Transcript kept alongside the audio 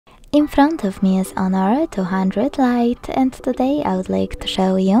In front of me is Honor 200 Lite, and today I would like to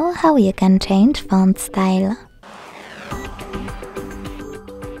show you how you can change font style.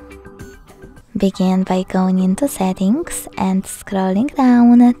 Begin by going into settings and scrolling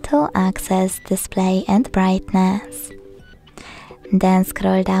down to access display and brightness. Then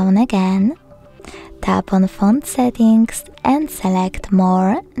scroll down again, tap on font settings and select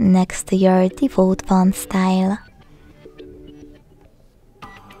more next to your default font style.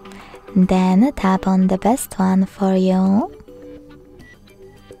 Then tap on the best one for you.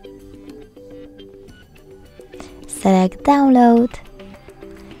 Select download,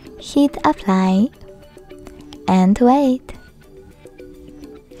 hit apply and wait.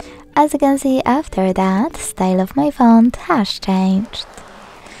 As you can see, after that, style of my font has changed.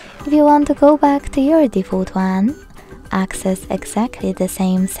 If you want to go back to your default one, access exactly the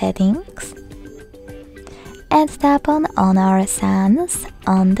same settings and tap on Honor Sans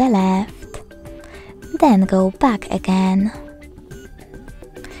on the left. Then go back again.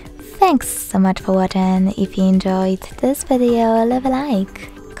 Thanks so much for watching. If you enjoyed this video, leave a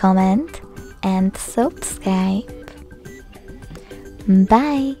like, comment and subscribe.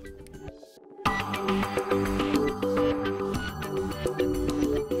 Bye!